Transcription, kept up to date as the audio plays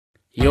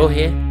You're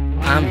here,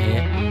 I'm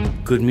here,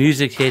 good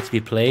music's here to be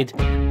played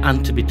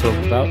and to be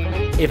talked about.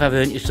 If I've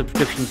earned your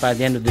subscription by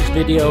the end of this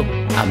video,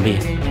 I'll be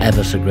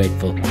ever so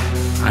grateful.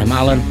 I'm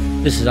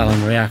Alan, this is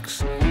Alan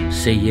Reacts.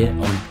 See you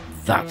on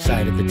that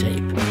side of the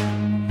tape.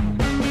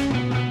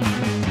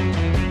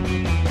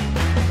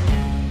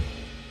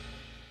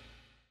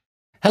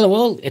 Hello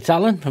all, it's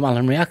Alan from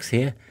Alan Reacts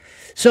here.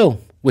 So,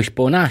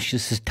 Wishbone Ash,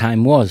 this is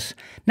Time Was.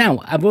 Now,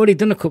 I've already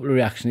done a couple of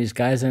reactions to these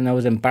guys and I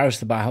was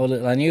embarrassed about how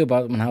little I knew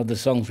about them and how the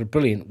songs were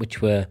brilliant,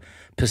 which were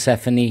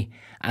Persephone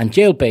and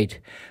Jailbait.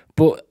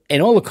 But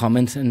in all the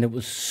comments, and it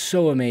was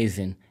so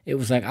amazing, it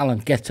was like, Alan,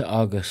 get to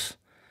Argus.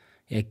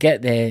 Yeah,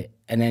 get there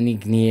and then you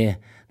can hear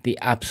the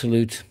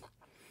absolute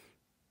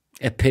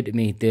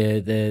epitome,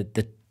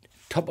 the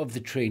top of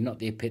the tree, not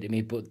the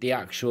epitome, but the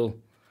actual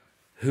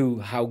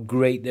how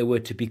great they were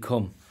to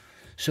become.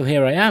 So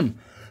here I am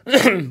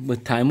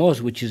with Time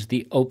Was, which is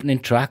the opening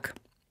track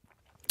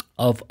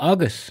of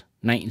Argus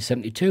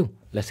 1972.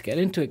 Let's get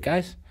into it,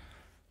 guys.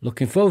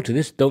 Looking forward to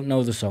this. Don't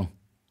know the song.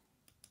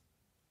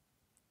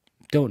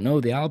 Don't know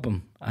the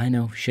album. I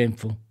know,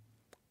 shameful.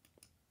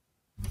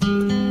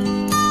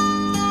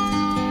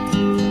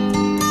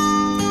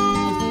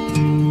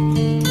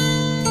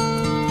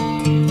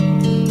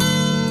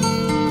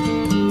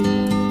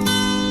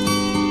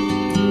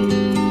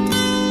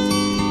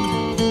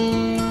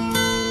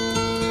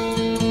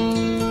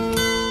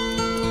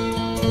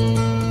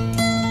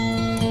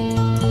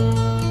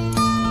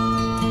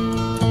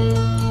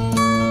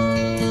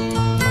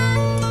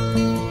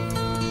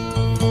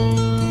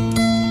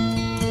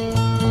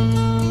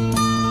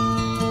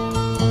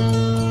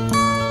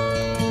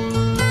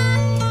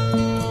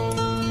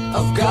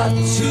 I've got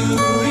to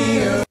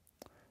real.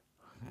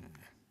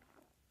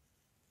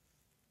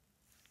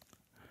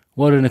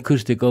 What an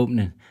acoustic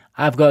opening.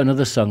 I've got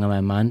another song in my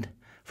mind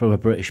from a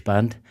British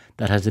band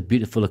that has a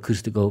beautiful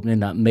acoustic opening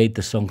that made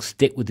the song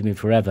stick with me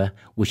forever,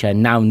 which I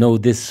now know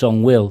this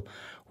song will.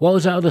 What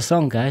was that other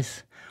song,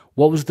 guys?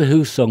 What was the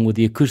Who song with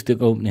the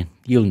acoustic opening?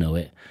 You'll know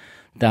it.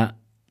 That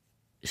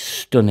is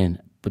stunning,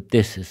 but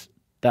this is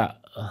that.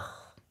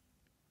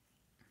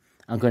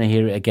 I'm going to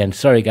hear it again.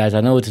 Sorry, guys,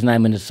 I know it's a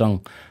 9-minute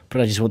song, but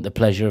I just want the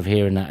pleasure of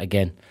hearing that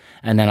again.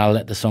 And then I'll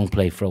let the song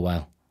play for a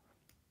while.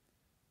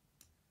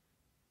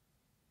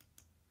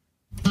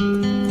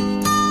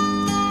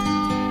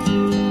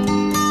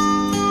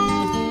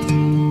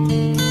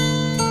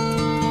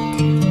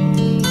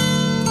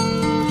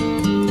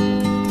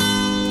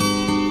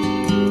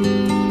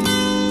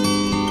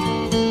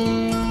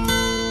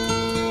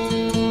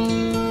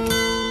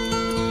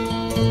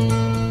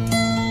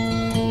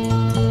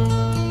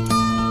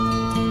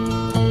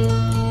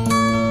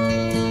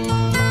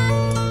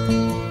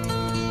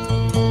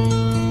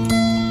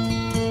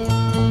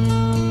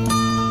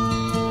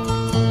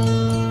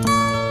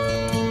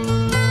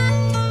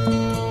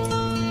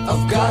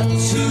 I've got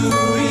to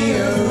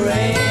rearrange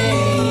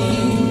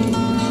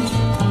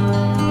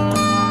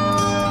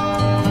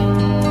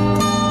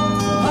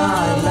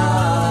my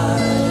life.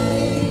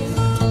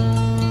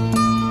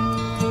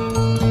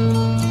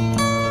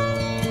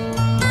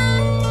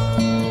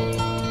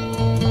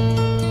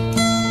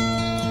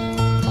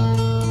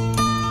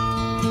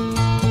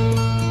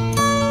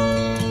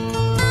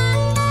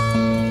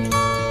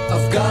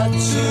 I've got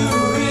to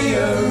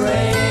rearrange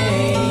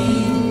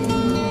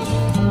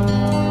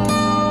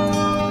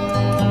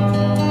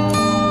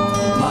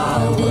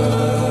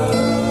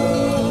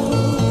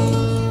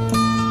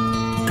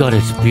God,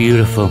 it's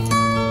beautiful.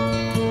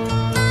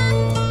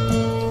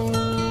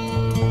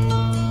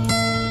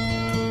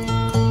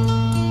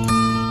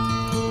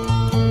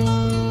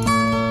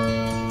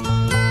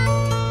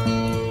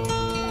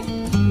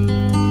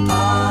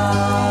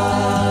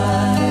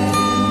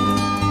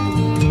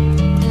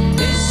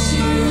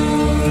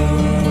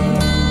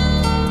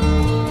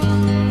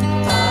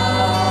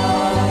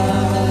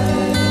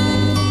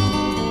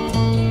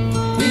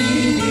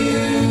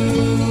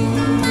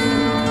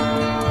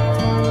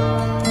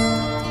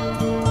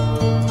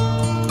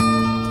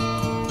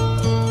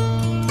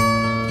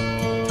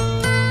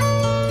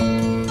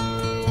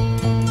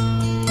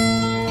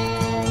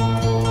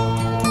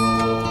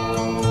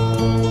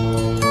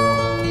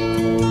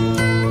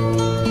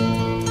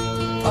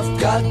 I've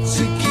got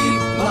to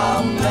keep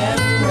my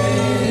memories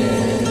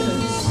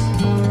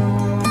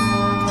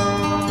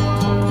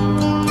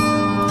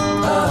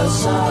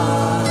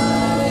aside.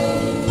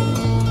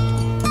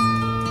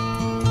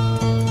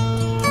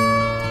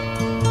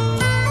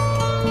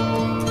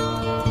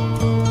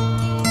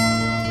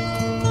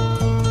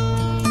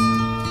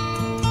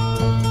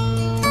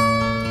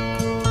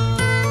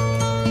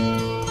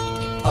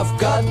 I've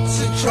got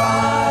to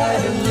try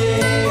to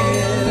live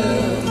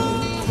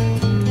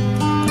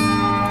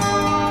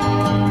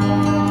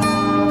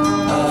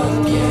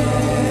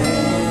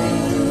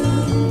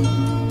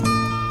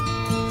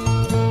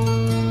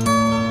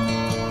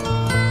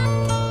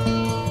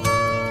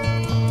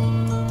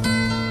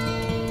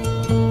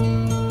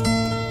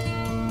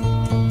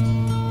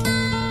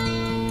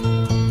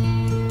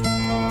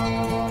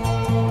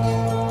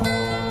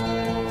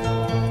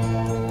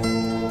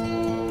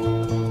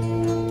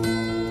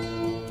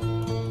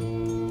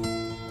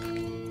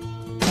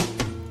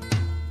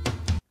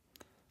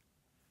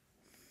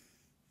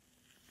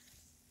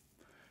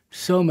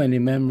So many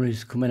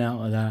memories coming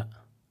out of that.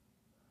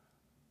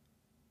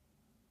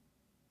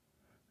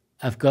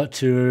 I've got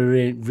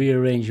to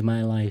rearrange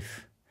my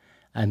life.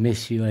 I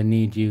miss you, I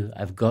need you.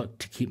 I've got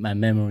to keep my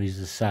memories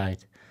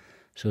aside.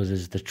 So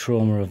there's the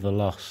trauma of the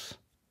loss.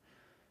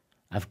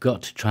 I've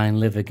got to try and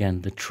live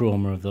again, the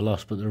trauma of the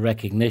loss, but the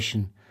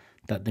recognition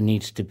that there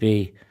needs to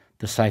be,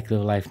 the cycle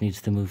of life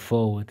needs to move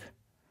forward.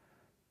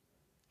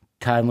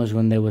 Time was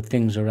when there were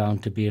things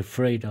around to be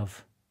afraid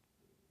of.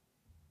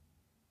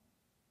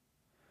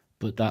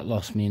 But that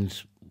loss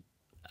means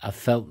I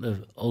felt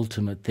the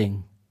ultimate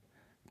thing,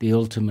 the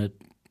ultimate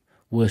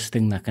worst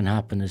thing that can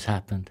happen has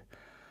happened.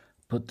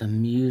 But the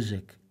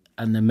music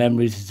and the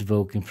memories it's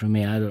evoking for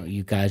me, I don't know,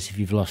 you guys, if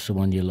you've lost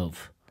someone you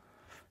love,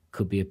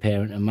 could be a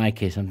parent. In my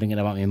case, I'm thinking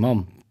about my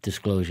mum,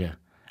 disclosure.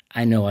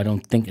 I know I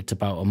don't think it's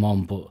about a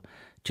mum, but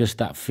just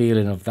that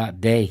feeling of that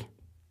day.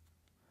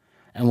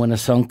 And when a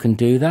song can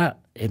do that,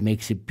 it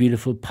makes it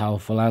beautiful,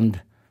 powerful,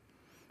 and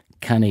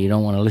kind of you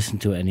don't want to listen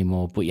to it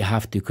anymore, but you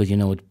have to because you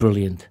know it's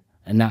brilliant.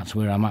 And that's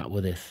where I'm at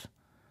with this.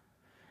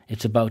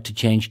 It's about to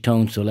change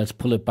tone, so let's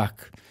pull it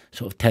back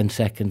sort of 10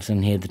 seconds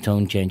and hear the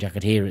tone change. I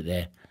could hear it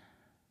there.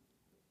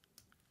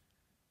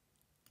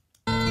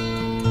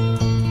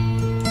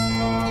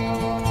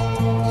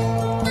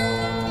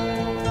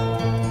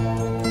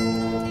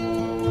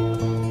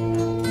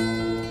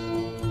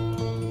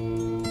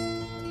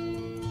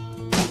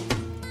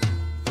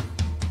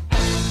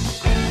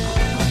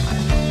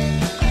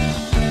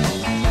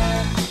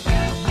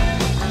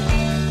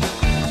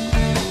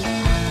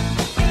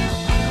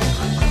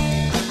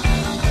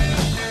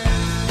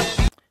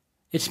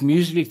 It's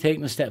musically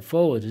taking a step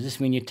forward. Does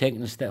this mean you're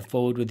taking a step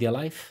forward with your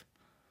life?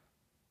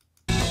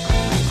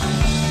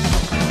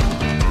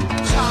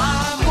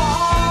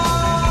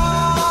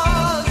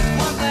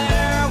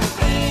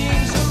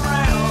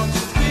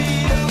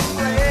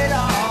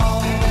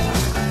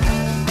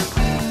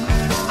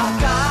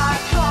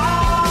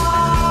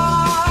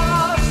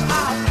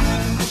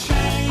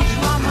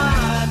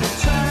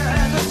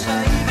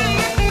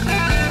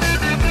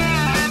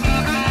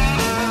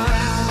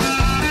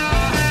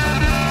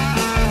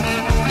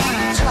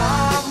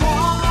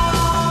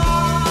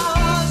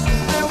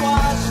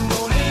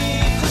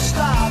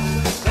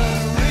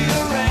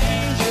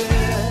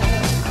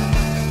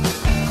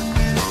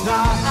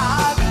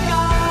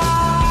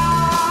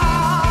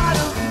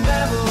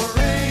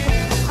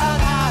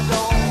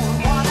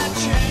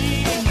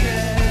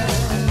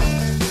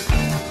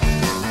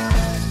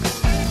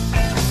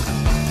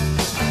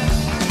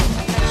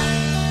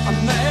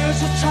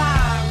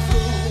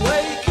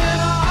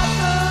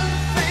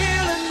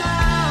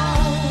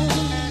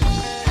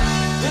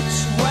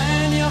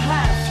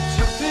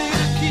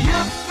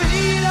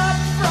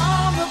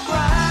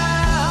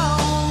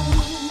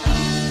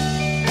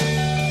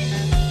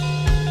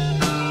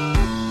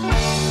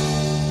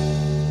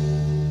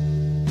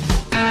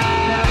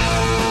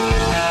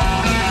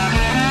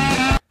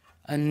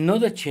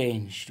 Another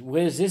change.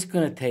 Where's this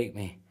going to take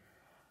me?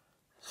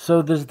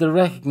 So there's the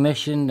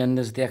recognition, then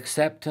there's the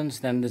acceptance,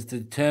 then there's the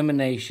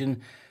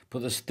determination, but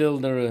there's still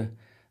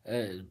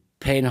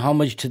paying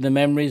homage to the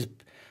memories,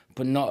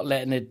 but not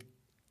letting it.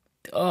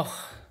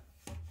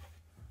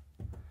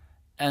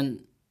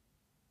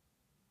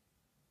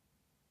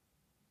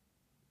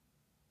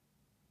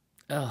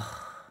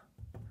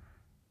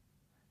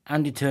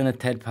 Andy Turner,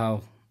 Ted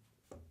Powell.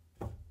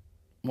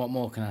 What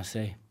more can I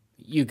say?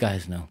 You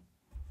guys know.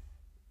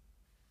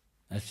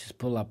 Let's just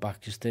pull that back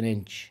just an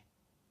inch.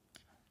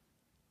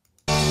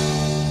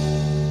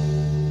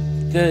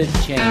 Third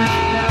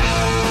change.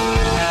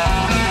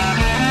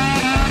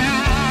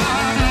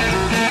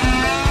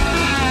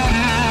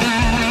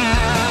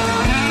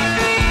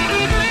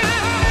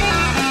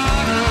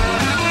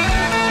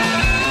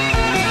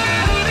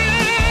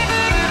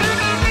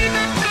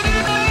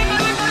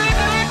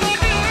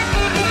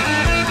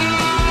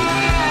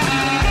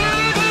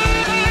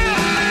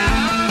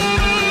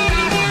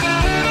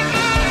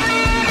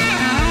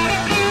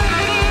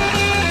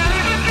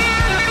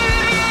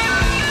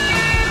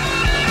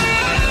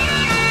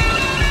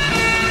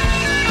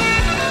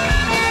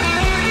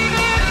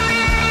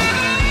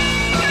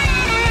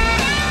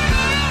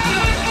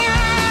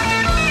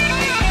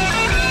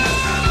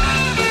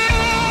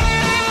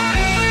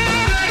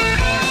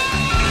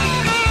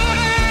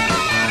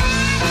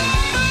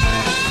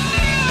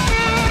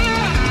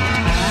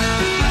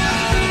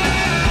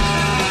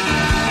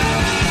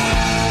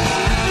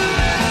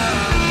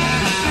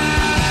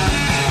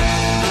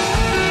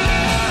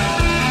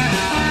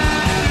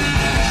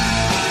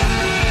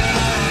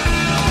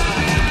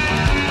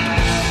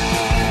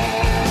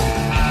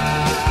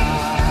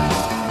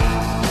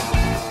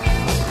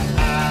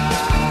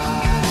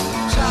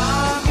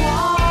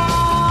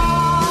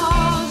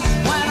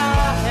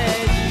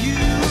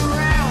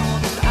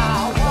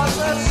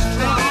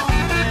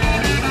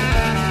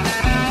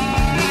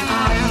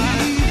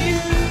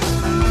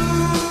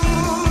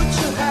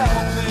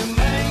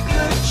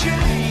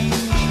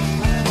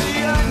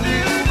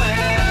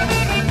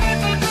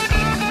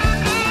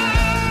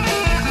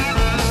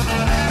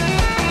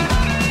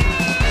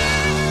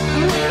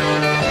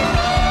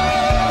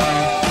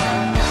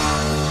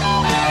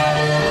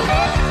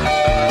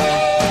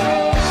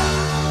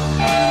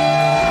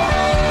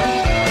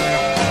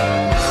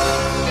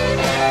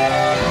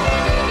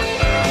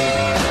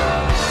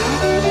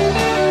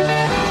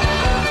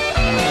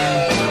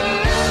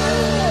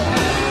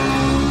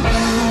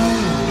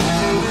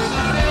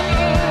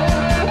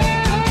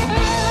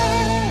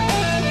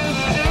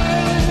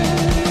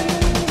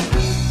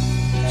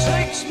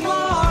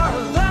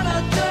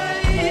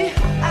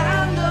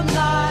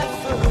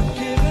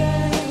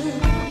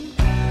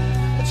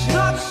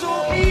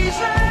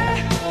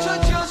 easy to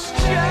just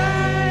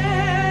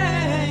change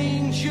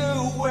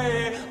your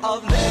way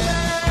of living.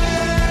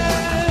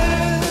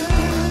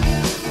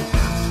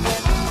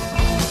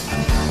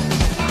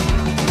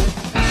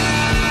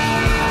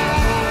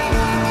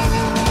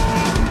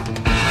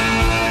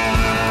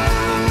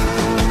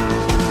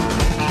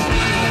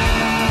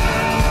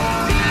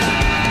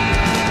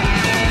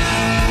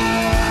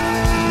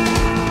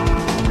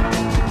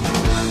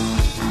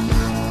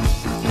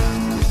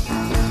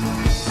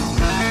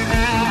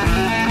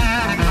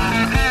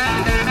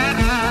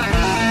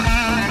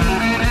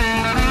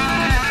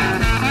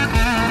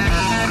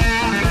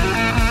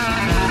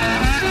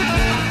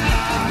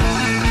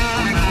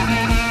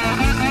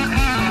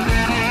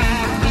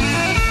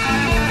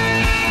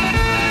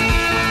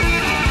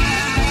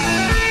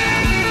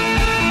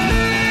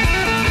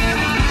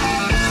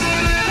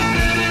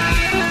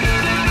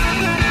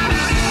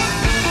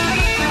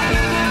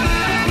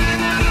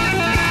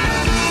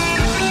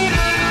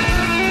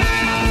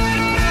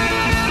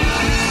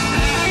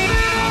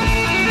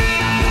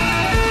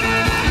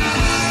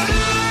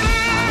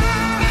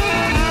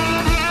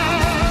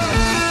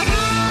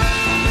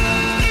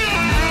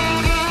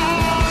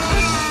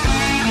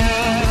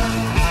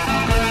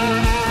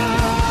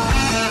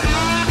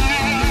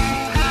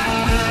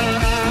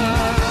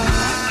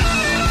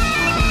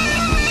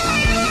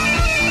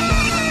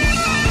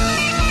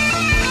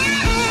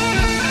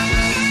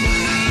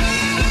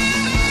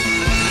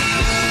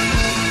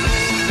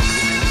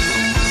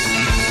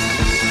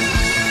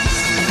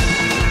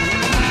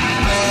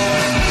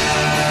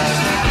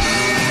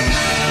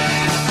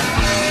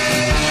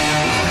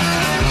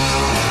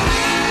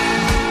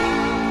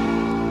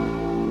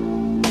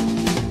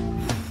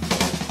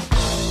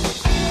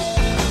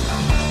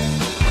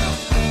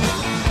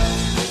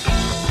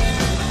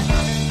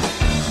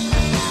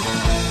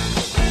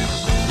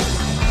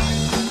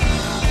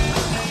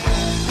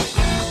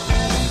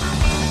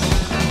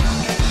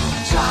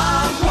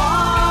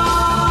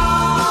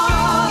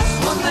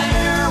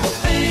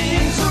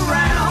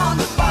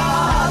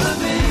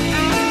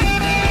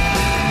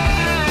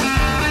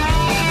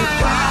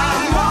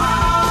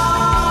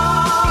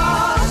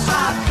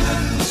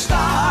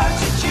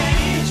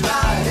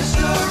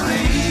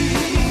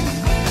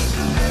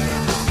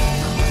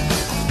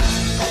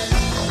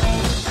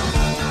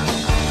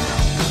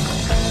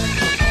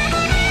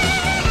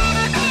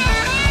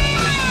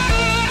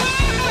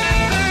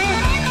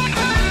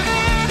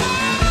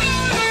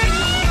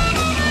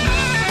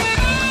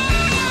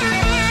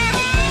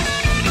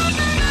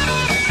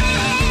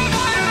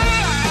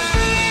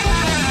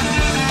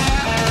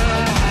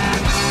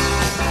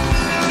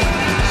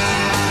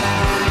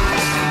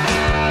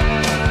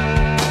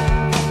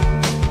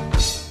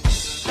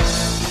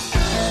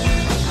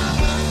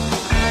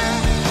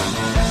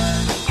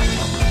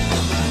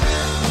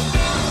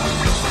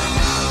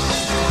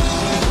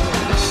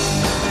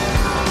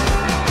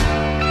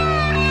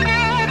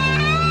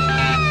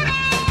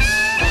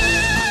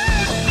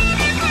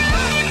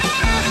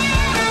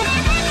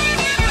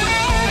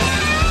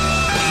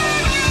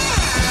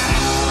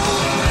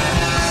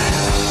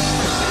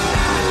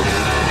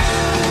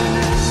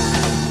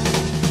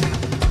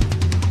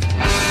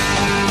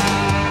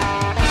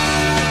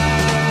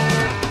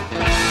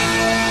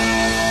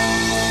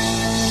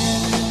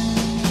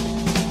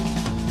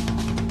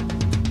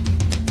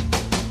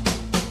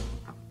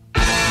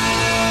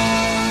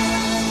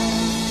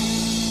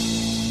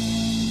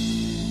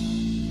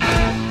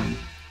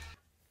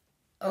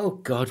 Oh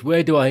God,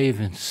 where do I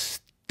even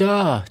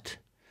start?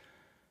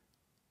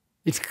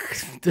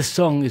 The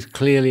song is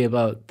clearly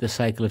about the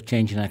cycle of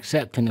change and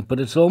accepting it, but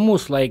it's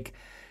almost like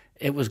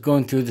it was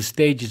going through the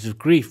stages of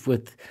grief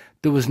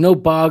there was no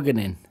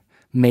bargaining.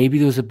 Maybe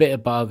there was a bit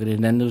of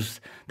bargaining, then there was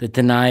the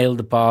denial,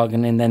 the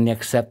bargaining, then the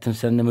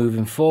acceptance, and the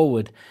moving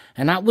forward.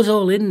 And that was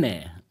all in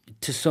there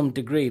to some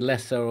degree,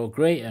 lesser or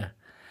greater.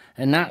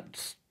 And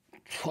that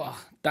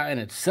in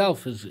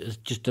itself is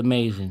just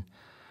amazing.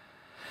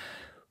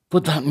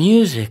 But that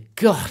music,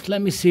 God,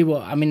 let me see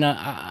what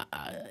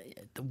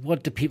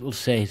do people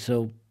say?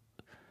 So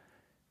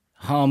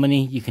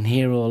harmony, you can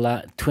hear all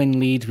that. Twin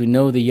leads, we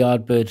know the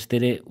Yardbirds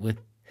did it with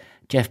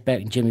Jeff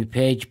Beck and Jimmy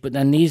Page, but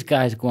then these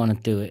guys go on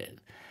and do it.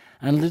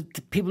 And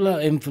the people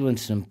that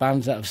influenced them,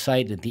 bands that have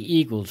cited, the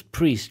Eagles,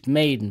 Priest,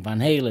 Maiden, Van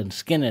Halen,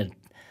 Skinner,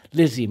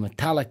 Lizzie,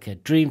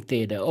 Metallica, Dream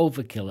Theater,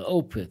 Overkill,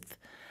 Opeth.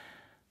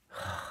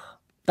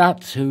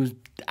 That's who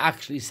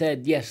actually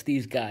said, yes,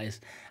 these guys.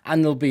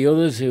 And there'll be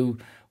others who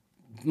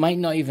might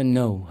not even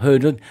know,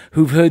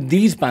 who've heard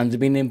these bands have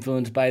been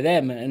influenced by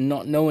them and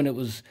not knowing it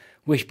was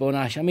Wishbone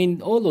Ash. I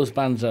mean, all those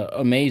bands are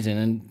amazing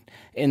and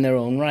in their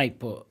own right,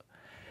 but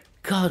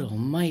God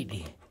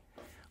almighty,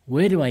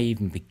 where do I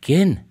even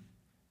begin?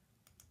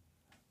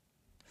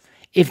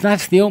 If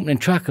that's the opening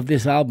track of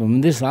this album,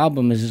 and this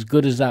album is as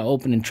good as that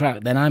opening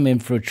track, then I'm in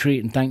for a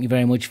treat, and thank you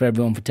very much for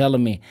everyone for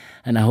telling me,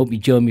 and I hope you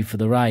join me for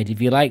the ride.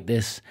 If you like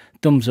this,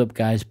 thumbs up,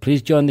 guys.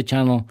 Please join the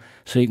channel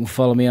so you can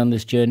follow me on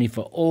this journey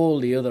for all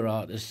the other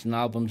artists and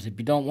albums. If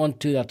you don't want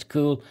to, that's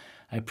cool.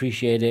 I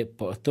appreciate it.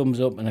 Put a thumbs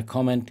up and a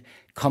comment.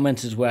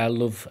 Comments is where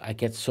I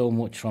get so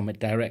much from. It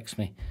directs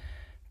me.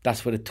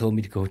 That's what it told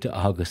me to go to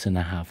August, and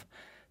I have.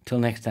 Till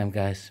next time,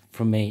 guys,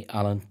 from me,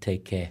 Alan,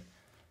 take care.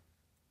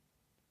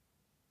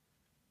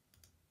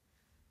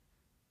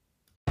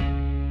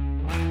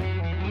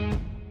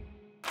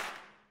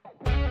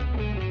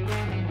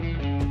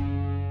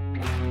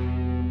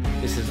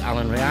 This is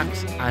Alan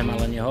Reacts. I'm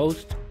Alan, your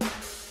host.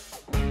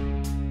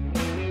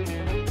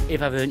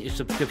 If I've earned your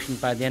subscription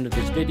by the end of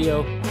this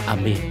video,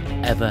 I'll be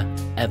ever,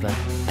 ever,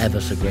 ever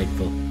so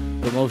grateful.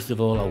 But most of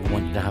all, I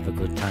want you to have a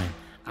good time.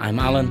 I'm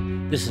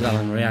Alan. This is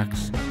Alan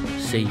Reacts.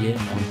 See you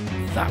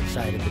on that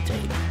side of the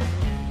table.